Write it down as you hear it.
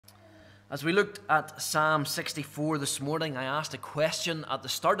As we looked at Psalm 64 this morning, I asked a question at the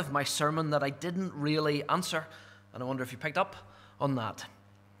start of my sermon that I didn't really answer, and I wonder if you picked up on that.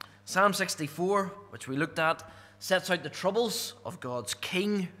 Psalm 64, which we looked at, sets out the troubles of God's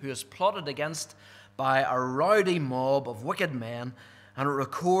king who is plotted against by a rowdy mob of wicked men, and it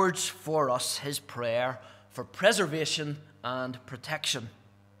records for us his prayer for preservation and protection.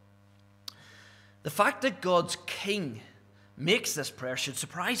 The fact that God's king makes this prayer should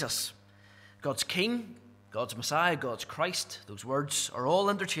surprise us. God's king, God's Messiah, God's Christ, those words are all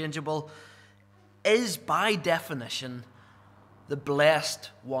interchangeable, is by definition the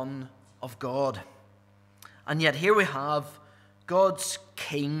blessed one of God. And yet here we have God's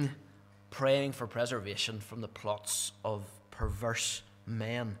king praying for preservation from the plots of perverse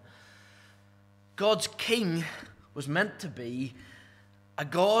men. God's king was meant to be a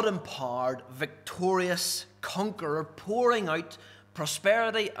God-empowered, victorious conqueror pouring out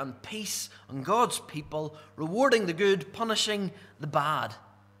prosperity and peace on God's people, rewarding the good, punishing the bad.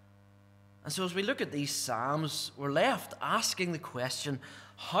 And so as we look at these Psalms, we're left asking the question,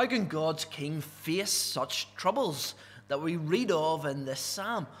 how can God's king face such troubles that we read of in this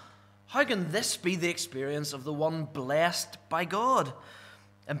Psalm? How can this be the experience of the one blessed by God,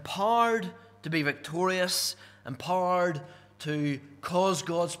 empowered to be victorious, empowered to cause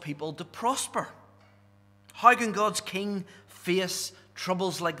God's people to prosper? How can God's king face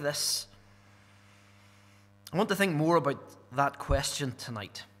troubles like this? I want to think more about that question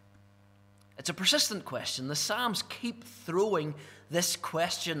tonight. It's a persistent question. The Psalms keep throwing this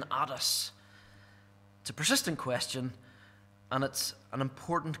question at us. It's a persistent question, and it's an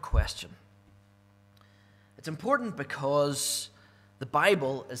important question. It's important because the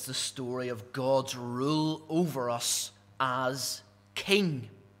Bible is the story of God's rule over us as king.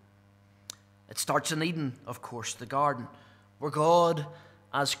 It starts in Eden, of course, the garden, where God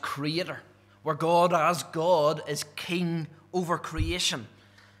as creator, where God as God is king over creation.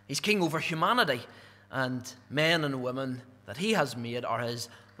 He's king over humanity, and men and women that he has made are his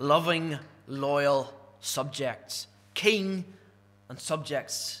loving, loyal subjects. King and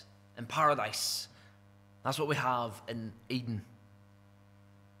subjects in paradise. That's what we have in Eden.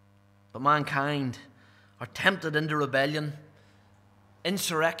 But mankind are tempted into rebellion,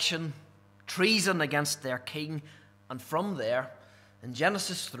 insurrection, treason against their king, and from there, in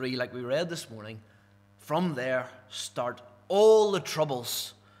Genesis 3, like we read this morning, from there start all the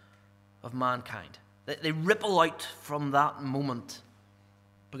troubles of mankind. They ripple out from that moment,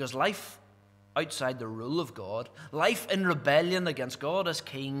 because life outside the rule of God, life in rebellion against God as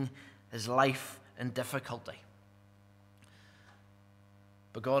king, is life in difficulty.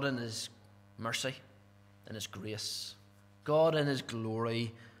 But God in his mercy, in his grace, God in his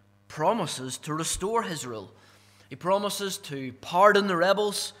glory promises to restore his rule. He promises to pardon the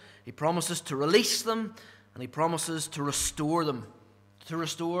rebels, he promises to release them, and he promises to restore them, to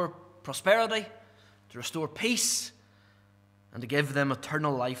restore prosperity, to restore peace, and to give them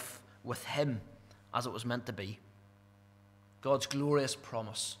eternal life with him as it was meant to be. God's glorious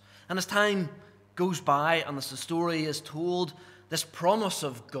promise. And as time goes by and as the story is told, this promise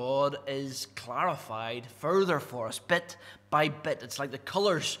of God is clarified further for us, bit by bit. It's like the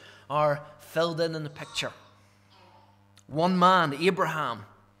colours are filled in the picture. One man, Abraham,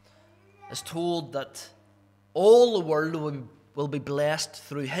 is told that all the world will be blessed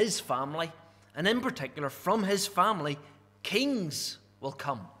through his family, and in particular, from his family, kings will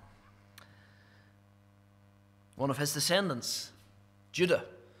come. One of his descendants, Judah,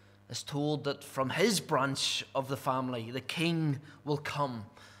 is told that from his branch of the family, the king will come.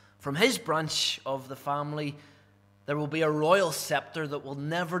 From his branch of the family, there will be a royal scepter that will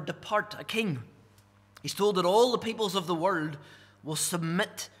never depart, a king. He's told that all the peoples of the world will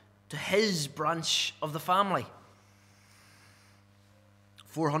submit to his branch of the family.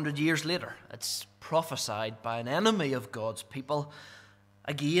 400 years later, it's prophesied by an enemy of God's people,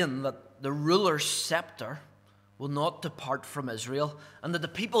 again, that the ruler's scepter will not depart from Israel, and that the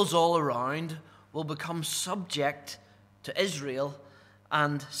peoples all around will become subject to Israel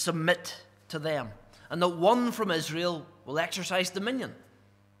and submit to them. And that one from Israel will exercise dominion.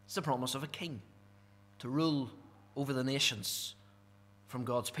 It's the promise of a king to rule over the nations from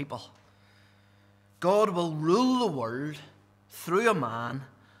God's people. God will rule the world through a man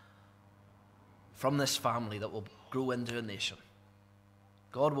from this family that will grow into a nation.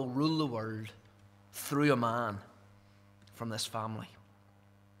 God will rule the world through a man from this family.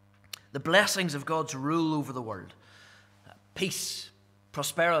 The blessings of God's rule over the world, peace,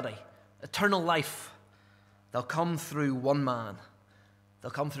 prosperity, eternal life, they'll come through one man.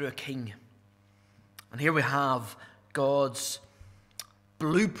 They'll come through a king. And here we have God's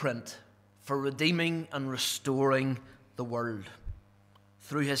blueprint for redeeming and restoring the world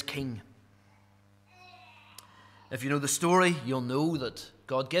through his king. If you know the story, you'll know that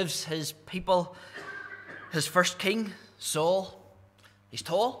God gives his people his first king, Saul. He's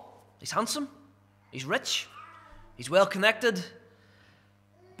tall, he's handsome, he's rich, he's well connected,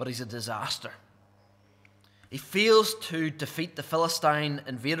 but he's a disaster. He fails to defeat the Philistine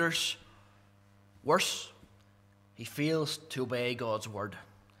invaders. Worse, he fails to obey God's word.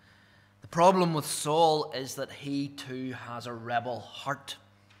 The problem with Saul is that he too has a rebel heart.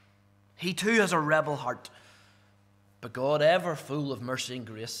 He too has a rebel heart. But God, ever full of mercy and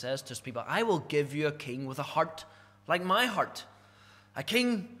grace, says to his people, I will give you a king with a heart like my heart. A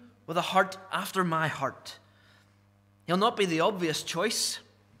king with a heart after my heart. He'll not be the obvious choice,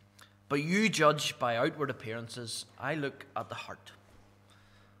 but you judge by outward appearances. I look at the heart.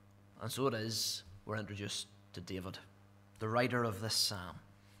 And so it is, we're introduced to David, the writer of this psalm.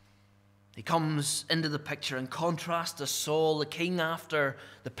 He comes into the picture in contrast to Saul, the king after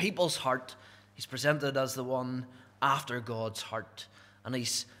the people's heart. He's presented as the one after God's heart. And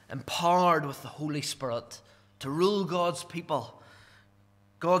he's empowered with the Holy Spirit to rule God's people.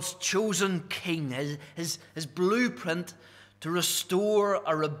 God's chosen king, his blueprint to restore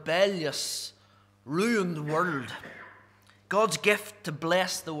a rebellious, ruined world. God's gift to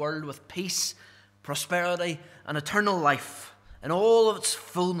bless the world with peace, prosperity, and eternal life in all of its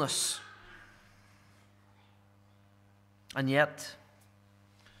fullness. And yet,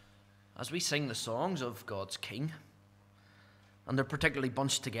 as we sing the songs of God's king, and they're particularly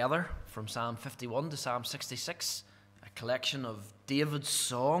bunched together from Psalm 51 to Psalm 66, a collection of David's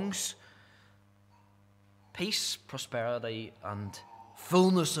songs, peace, prosperity, and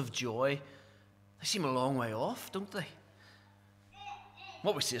fullness of joy, they seem a long way off, don't they?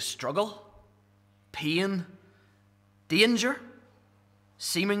 What we see is struggle, pain, danger,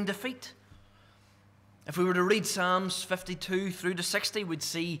 seeming defeat. If we were to read Psalms 52 through to 60, we'd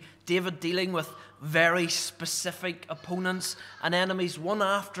see David dealing with very specific opponents and enemies, one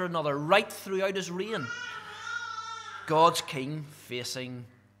after another, right throughout his reign. God's king facing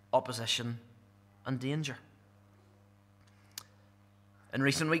opposition and danger. In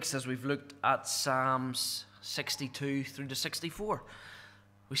recent weeks, as we've looked at Psalms 62 through to 64,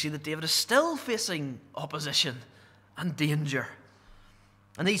 we see that David is still facing opposition and danger.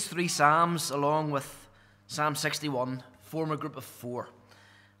 And these three Psalms, along with Psalm 61, form a group of four.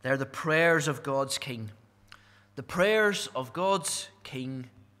 They're the prayers of God's king. The prayers of God's king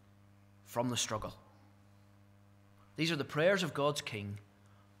from the struggle. These are the prayers of God's king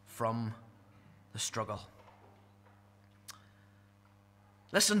from the struggle.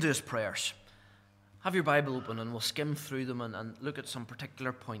 Listen to his prayers. Have your Bible open and we'll skim through them and look at some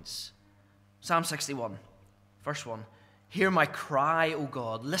particular points. Psalm 61, verse 1. Hear my cry, O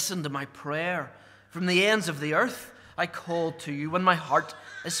God. Listen to my prayer. From the ends of the earth I call to you when my heart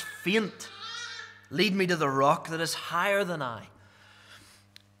is faint. Lead me to the rock that is higher than I.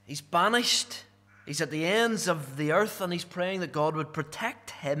 He's banished. He's at the ends of the earth and he's praying that God would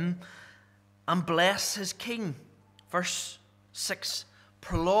protect him and bless his king. Verse 6.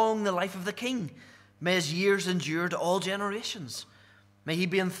 Prolong the life of the king. May his years endure to all generations. May he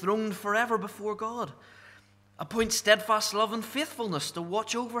be enthroned forever before God. Appoint steadfast love and faithfulness to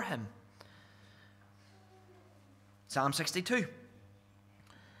watch over him. Psalm 62.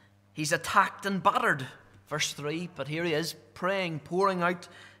 He's attacked and battered. Verse 3, but here he is praying, pouring out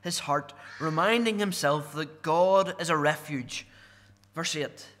his heart, reminding himself that God is a refuge. Verse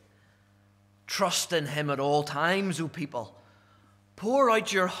 8. Trust in him at all times, O people. Pour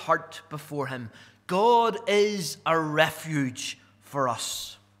out your heart before him. God is a refuge for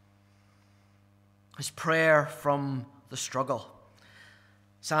us. His prayer from the struggle.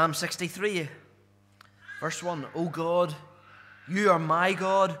 Psalm 63, verse 1. O God, you are my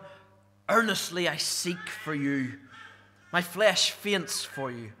God. Earnestly I seek for you. My flesh faints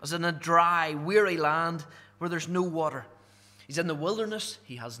for you, as in a dry, weary land where there's no water. He's in the wilderness.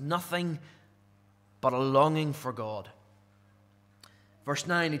 He has nothing but a longing for God. Verse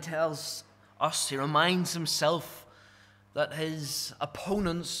 9, he tells us, he reminds himself that his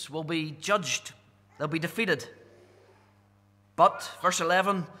opponents will be judged. They'll be defeated. But, verse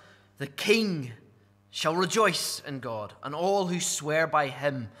 11, the king shall rejoice in God, and all who swear by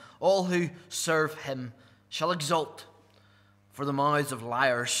him, all who serve him, shall exult. For the mouths of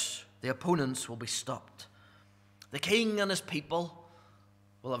liars, the opponents will be stopped. The king and his people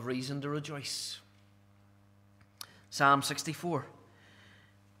will have reason to rejoice. Psalm 64.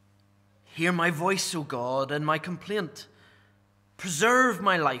 Hear my voice, O God, in my complaint. Preserve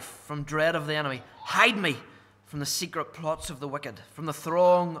my life from dread of the enemy. Hide me from the secret plots of the wicked, from the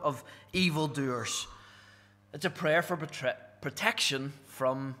throng of evildoers. It's a prayer for protection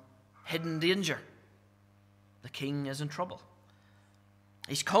from hidden danger. The king is in trouble.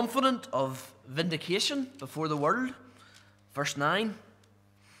 He's confident of vindication before the world, verse 9,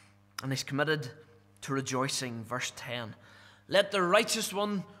 and he's committed to rejoicing, verse 10. Let the righteous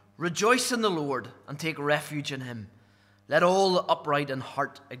one rejoice in the Lord and take refuge in him. Let all the upright in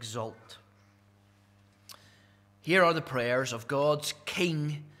heart exult. Here are the prayers of God's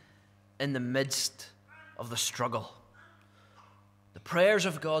king in the midst of the struggle. The prayers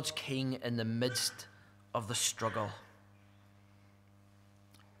of God's king in the midst of the struggle.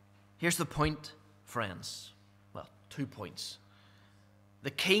 Here's the point, friends. Well, 2 points.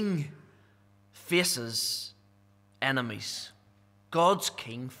 The king faces enemies. God's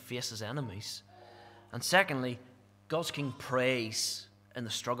king faces enemies. And secondly, God's king prays in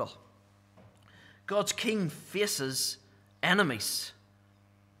the struggle. God's king faces enemies.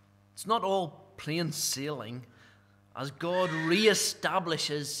 It's not all plain sailing as God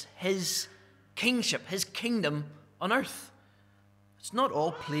reestablishes his kingship, his kingdom on earth. It's not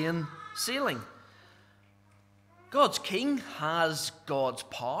all plain sailing. God's king has God's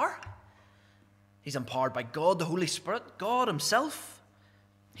power. He's empowered by God, the Holy Spirit, God himself.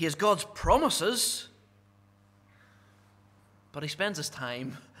 He has God's promises. But he spends his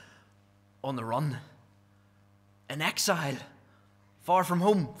time on the run, in exile, far from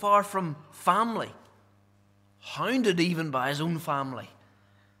home, far from family, hounded even by his own family,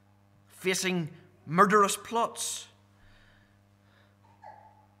 facing murderous plots.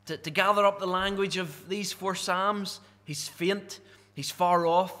 To gather up the language of these 4 Psalms, he's faint, he's far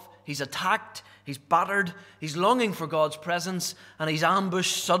off, he's attacked, he's battered, he's longing for God's presence, and he's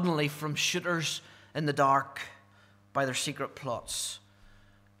ambushed suddenly from shooters in the dark by their secret plots.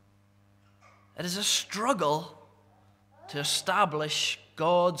 It is a struggle to establish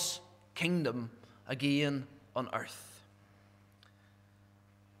God's kingdom again on earth.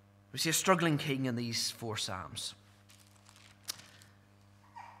 We see a struggling king in these 4 Psalms.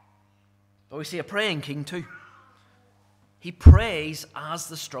 But we see a praying king too. He prays as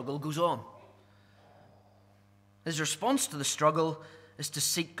the struggle goes on. His response to the struggle is to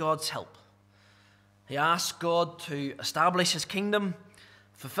seek God's help. He asks God to establish his kingdom,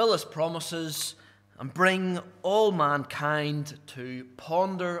 fulfill his promises, and bring all mankind to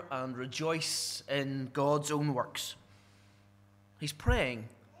ponder and rejoice in God's own works. He's praying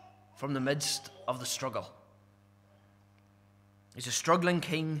from the midst of the struggle. He's a struggling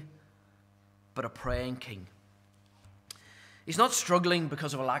king, but a praying king. He's not struggling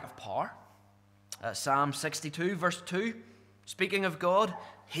because of a lack of power. Psalm 62, verse 2, speaking of God,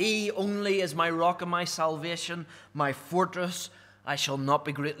 he only is my rock and my salvation, my fortress. I shall not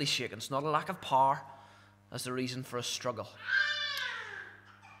be greatly shaken. It's not a lack of power as the reason for his struggle.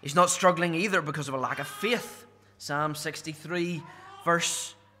 He's not struggling either because of a lack of faith. Psalm 63,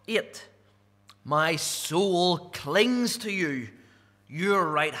 verse 8, my soul clings to you. Your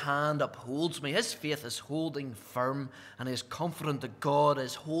right hand upholds me. His faith is holding firm, and he is confident that God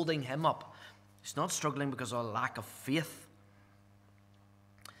is holding him up. He's not struggling because of a lack of faith.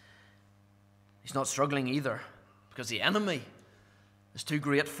 He's not struggling either because the enemy is too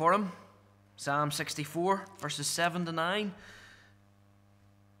great for him. Psalm 64, verses 7 to 9.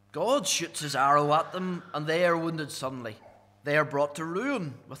 God shoots his arrow at them, and they are wounded suddenly. They are brought to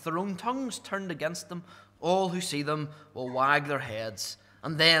ruin with their own tongues turned against them. All who see them will wag their heads,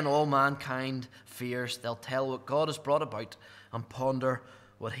 and then all mankind fears. They'll tell what God has brought about and ponder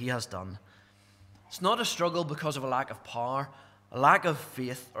what he has done. It's not a struggle because of a lack of power, a lack of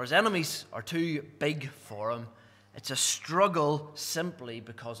faith, or his enemies are too big for him. It's a struggle simply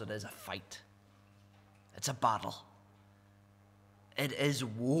because it is a fight. It's a battle. It is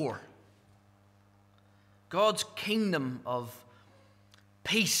war. God's kingdom of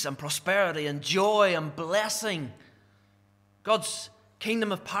peace and prosperity and joy and blessing, God's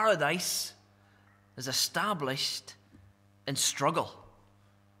kingdom of paradise, is established in struggle.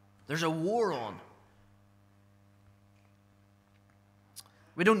 There's a war on.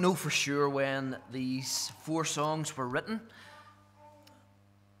 We don't know for sure when these 4 songs were written.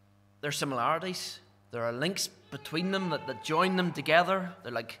 There are similarities. There are links between them that join them together.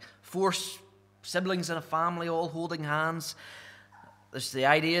 They're like 4 siblings in a family all holding hands. There's the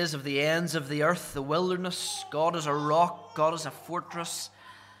ideas of the ends of the earth, the wilderness, God as a rock, God as a fortress.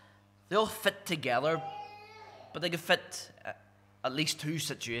 They all fit together, but they could fit at least 2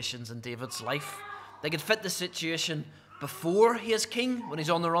 situations in David's life. They could fit the situation before he is king, when he's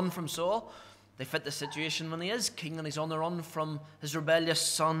on the run from Saul. They fit the situation when he is king and he's on the run from his rebellious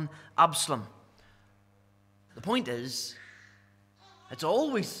son Absalom. The point is, it's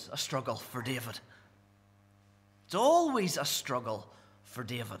always a struggle for David. It's always a struggle for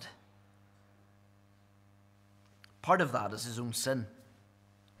David. Part of that is his own sin.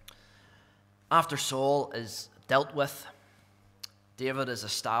 After Saul is dealt with, David is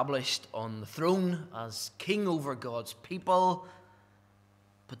established on the throne as king over God's people,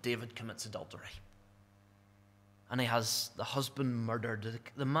 but David commits adultery. And he has the husband murdered,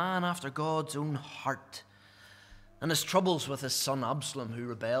 the man after God's own heart. And his troubles with his son Absalom, who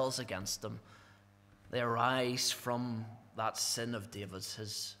rebels against him, they arise from that sin of David's,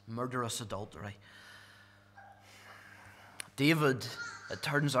 his murderous adultery. David, it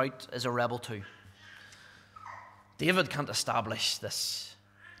turns out, is a rebel too. David can't establish this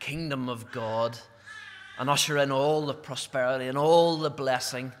kingdom of God and usher in all the prosperity and all the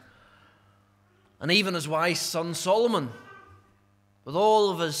blessing. And even his wise son Solomon, with all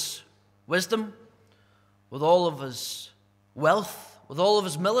of his wisdom, with all of his wealth, with all of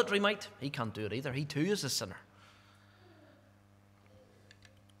his military might, he can't do it either. He too is a sinner.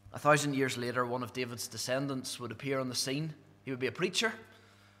 1,000 years later, one of David's descendants would appear on the scene. He would be a preacher,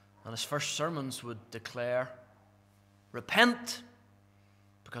 and his first sermons would declare, "Repent,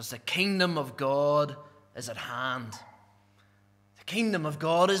 because the kingdom of God is at hand. The kingdom of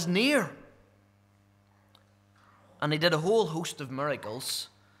God is near." And he did a whole host of miracles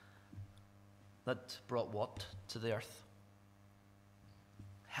that brought what to the earth?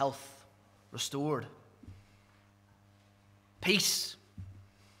 Health restored. Peace.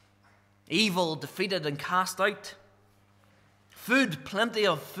 Evil defeated and cast out. Food, plenty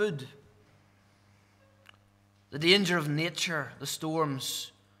of food. The danger of nature, the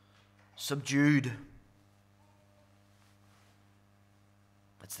storms, subdued.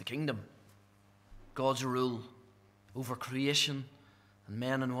 It's the kingdom. God's rule over creation and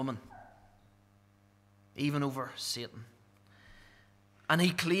men and women. Even over Satan. And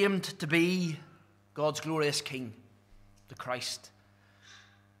he claimed to be God's glorious king, the Christ.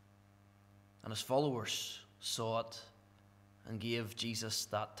 And his followers saw it and gave Jesus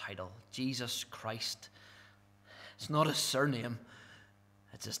that title, Jesus Christ. It's not his surname,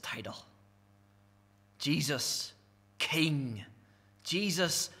 it's his title. Jesus King.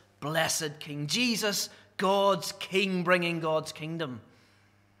 Jesus Blessed King. Jesus God's King, bringing God's kingdom.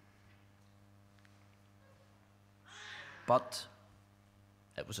 But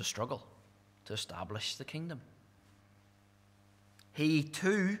it was a struggle to establish the kingdom. He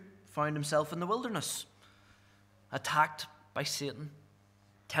too found himself in the wilderness, attacked by Satan,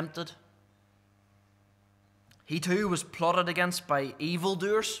 tempted. He too was plotted against by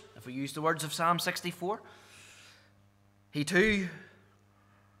evildoers, if we use the words of Psalm 64. He too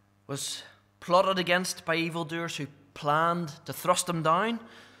was plotted against by evildoers who planned to thrust him down,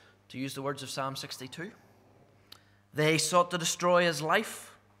 to use the words of Psalm 62. They sought to destroy his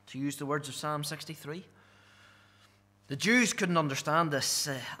life, to use the words of Psalm 63. The Jews couldn't understand this.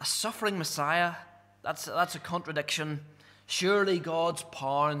 A suffering Messiah, that's a contradiction. Surely God's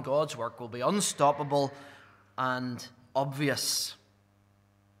power and God's work will be unstoppable and obvious.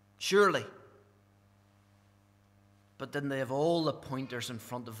 Surely. But didn't they have all the pointers in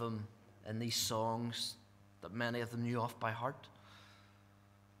front of them in these songs that many of them knew off by heart?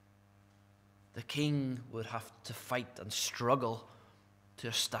 The king would have to fight and struggle to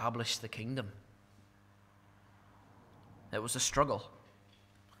establish the kingdom. It was a struggle,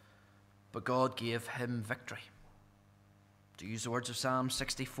 but God gave him victory. To use the words of Psalm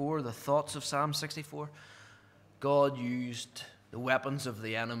 64, the thoughts of Psalm 64, God used the weapons of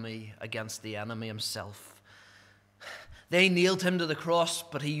the enemy against the enemy himself. They nailed him to the cross,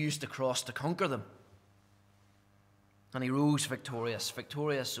 but he used the cross to conquer them. And he rose victorious,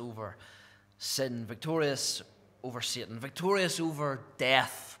 victorious over sin, victorious over Satan, victorious over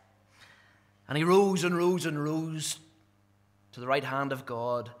death. And he rose and rose and rose to the right hand of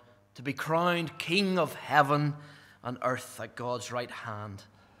God to be crowned King of heaven and earth at God's right hand.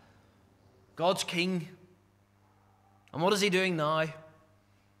 God's King. And what is he doing now?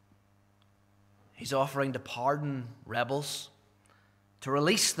 He's offering to pardon rebels, to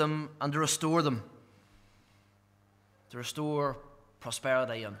release them and to restore them, to restore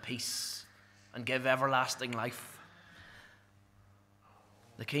prosperity and peace and give everlasting life.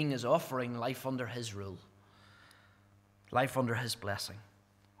 The King is offering life under his rule, life under his blessing.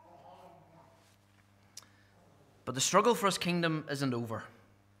 But the struggle for his kingdom isn't over.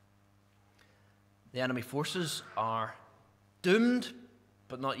 The enemy forces are doomed,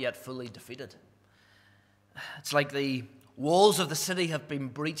 but not yet fully defeated. It's like the walls of the city have been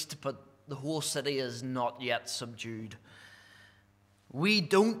breached, but the whole city is not yet subdued. We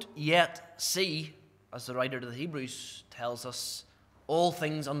don't yet see as the writer to the Hebrews tells us, all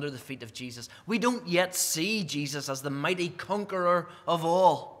things under the feet of Jesus. We don't yet see Jesus as the mighty conqueror of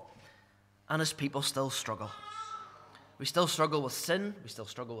all. And his people still struggle. We still struggle with sin. We still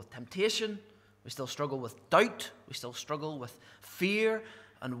struggle with temptation. We still struggle with doubt. We still struggle with fear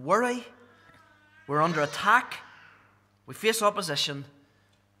and worry. We're under attack. We face opposition.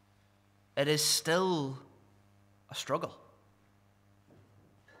 It is still a struggle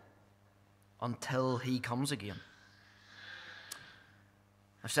until he comes again.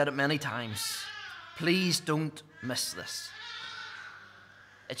 I've said it many times. Please don't miss this.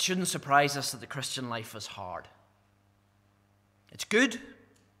 It shouldn't surprise us that the Christian life is hard. It's good,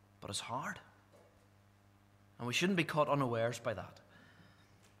 but it's hard. And we shouldn't be caught unawares by that.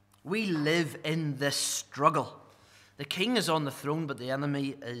 We live in this struggle. The king is on the throne, but the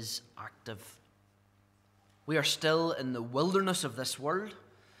enemy is active. We are still in the wilderness of this world.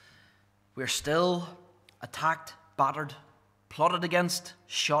 We are still attacked, battered, plotted against,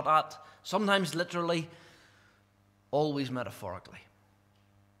 shot at, sometimes literally, always metaphorically.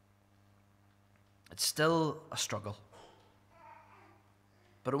 It's still a struggle.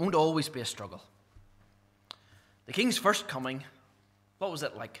 But it won't always be a struggle. The king's first coming, what was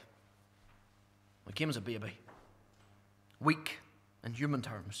it like? He came as a baby. Weak in human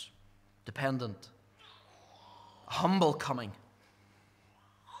terms. Dependent. A humble coming.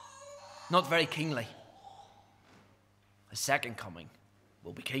 Not very kingly. His second coming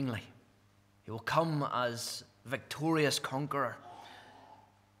will be kingly. He will come as victorious conqueror.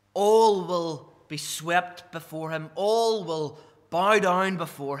 All will be swept before him. All will bow down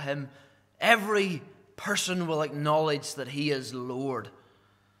before him. Every person will acknowledge that he is Lord.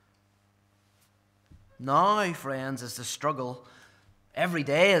 Now, friends, is the struggle. Every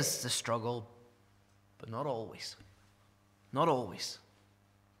day is the struggle, but not always. Not always.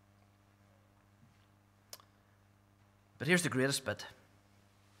 But here's the greatest bit.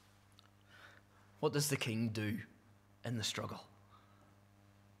 What does the king do in the struggle?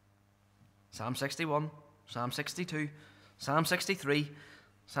 Psalm 61, Psalm 62, Psalm 63,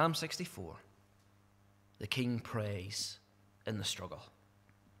 Psalm 64. The king prays in the struggle.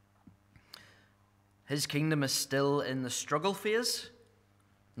 His kingdom is still in the struggle phase,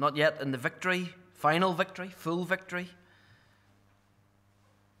 not yet in the victory, final victory, full victory.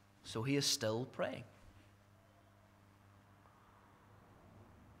 So he is still praying.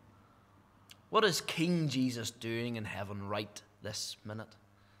 What is King Jesus doing in heaven right this minute?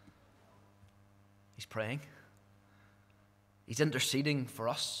 He's praying. He's interceding for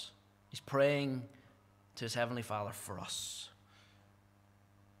us. He's praying to his Heavenly Father for us.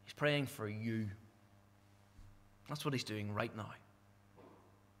 He's praying for you. That's what he's doing right now.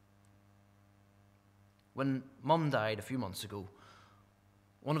 When Mum died a few months ago,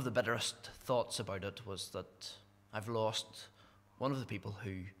 one of the bitterest thoughts about it was that I've lost one of the people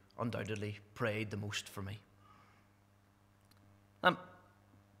who undoubtedly prayed the most for me. That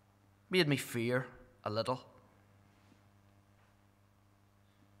made me fear a little.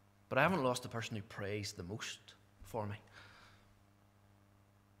 But I haven't lost the person who prays the most for me.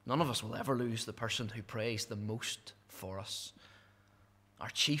 None of us will ever lose the person who prays the most for us. Our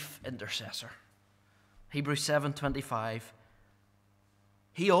chief intercessor. Hebrews 7:25.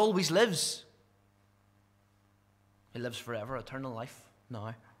 He always lives. He lives forever, eternal life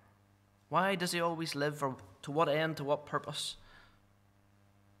now. Why does he always live? Or to what end, to what purpose?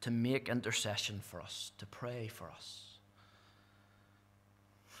 To make intercession for us, to pray for us.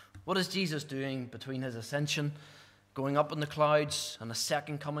 What is Jesus doing between his ascension, going up in the clouds, and his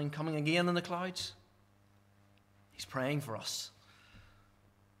second coming, coming again in the clouds? He's praying for us.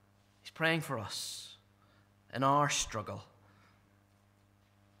 He's praying for us in our struggle.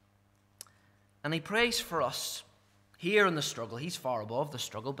 And he prays for us here in the struggle. He's far above the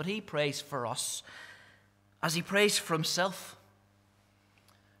struggle, but he prays for us as he prays for himself.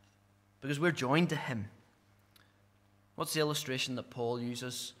 Because we're joined to him. What's the illustration that Paul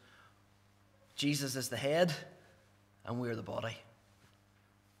uses? Jesus is the head, and we're the body.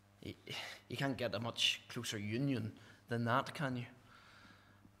 You can't get a much closer union than that, can you?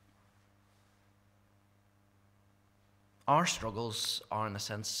 Our struggles are, in a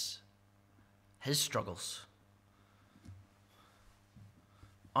sense, his struggles.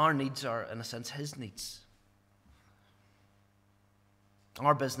 Our needs are, in a sense, his needs.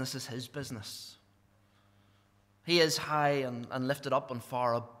 Our business is his business. He is high and lifted up and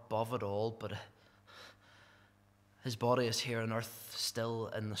far above it all, but his body is here on earth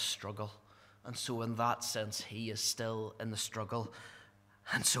still in the struggle. And so in that sense, he is still in the struggle.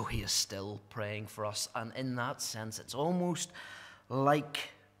 And so he is still praying for us. And in that sense, it's almost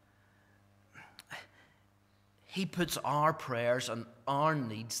like He puts our prayers and our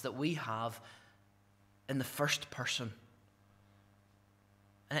needs that we have in the first person.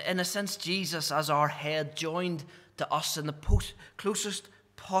 In a sense, Jesus, as our head, joined to us in the closest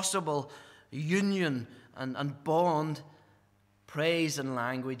possible union and bond, prays in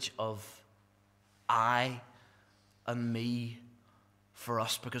language of I and me for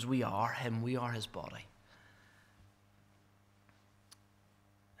us, because we are him, we are his body.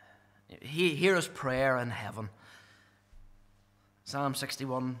 Hear his prayer in heaven. Psalm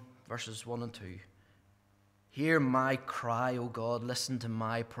 61, verses 1 and 2. Hear my cry, O God, listen to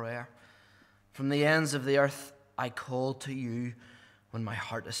my prayer. From the ends of the earth I call to you when my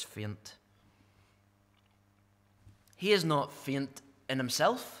heart is faint. He is not faint in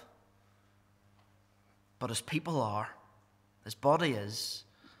himself, but his people are. His body is.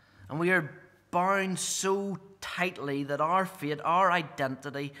 And we are bound so tightly that our fate, our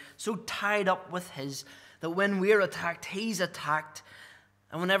identity, so tied up with his, that when we're attacked, he's attacked.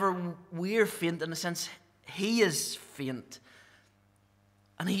 And whenever we're faint, in a sense, he is faint.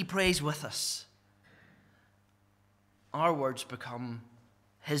 And he prays with us. Our words become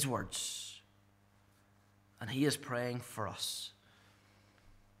his words. And he is praying for us.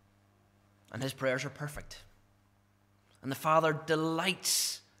 And his prayers are perfect. And the Father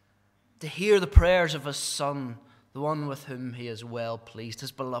delights to hear the prayers of his Son, the one with whom he is well pleased,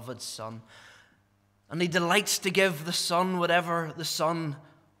 his beloved Son. And he delights to give the Son whatever the Son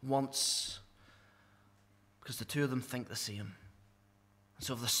wants, because the two of them think the same. And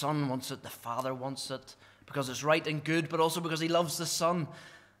so if the Son wants it, the Father wants it, because it's right and good, but also because he loves the Son.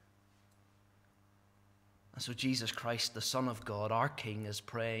 And so Jesus Christ, the Son of God, our King, is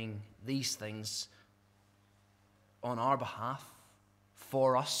praying these things on our behalf,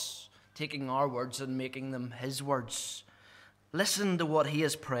 for us, taking our words and making them his words. Listen to what he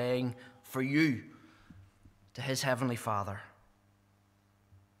is praying for you, to his heavenly Father.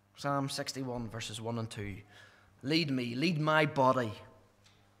 Psalm 61, verses 1 and 2. Lead me, lead my body,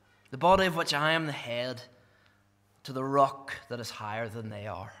 the body of which I am the head, to the rock that is higher than they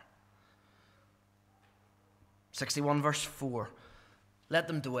are. 61, verse 4. Let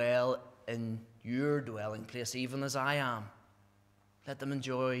them dwell in your dwelling place, even as I am. Let them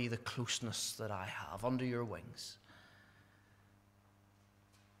enjoy the closeness that I have under your wings.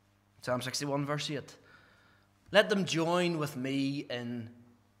 Psalm 61, verse 8. Let them join with me in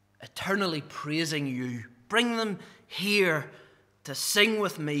eternally praising you. Bring them here to sing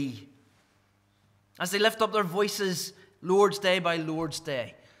with me as they lift up their voices Lord's Day by Lord's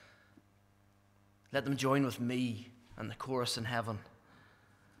Day. Let them join with me in the chorus in heaven.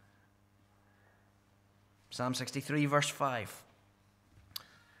 Psalm 63, verse 5.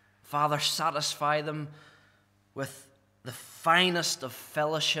 Father, satisfy them with the finest of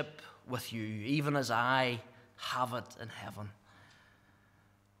fellowship with you, even as I have it in heaven.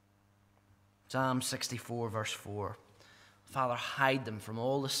 Psalm 64, verse 4. Father, hide them from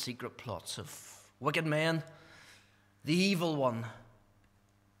all the secret plots of wicked men, the evil one.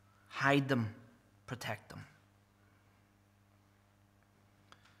 Hide them, protect them.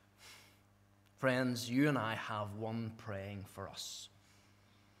 Friends, you and I have one praying for us.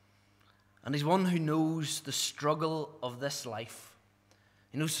 And he's one who knows the struggle of this life.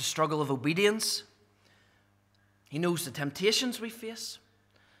 He knows the struggle of obedience. He knows the temptations we face.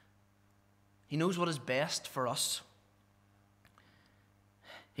 He knows what is best for us.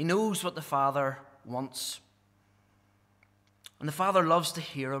 He knows what the Father wants. And the Father loves to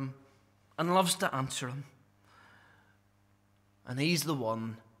hear him and loves to answer him. And he's the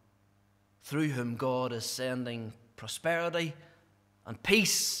one through whom God is sending prosperity and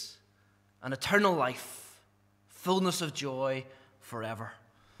peace and eternal life, fullness of joy forever.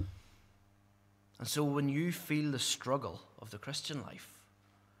 And so when you feel the struggle of the Christian life,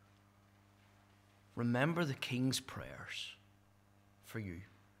 remember the King's prayers for you.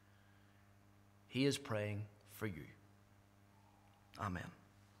 He is praying for you. Amen.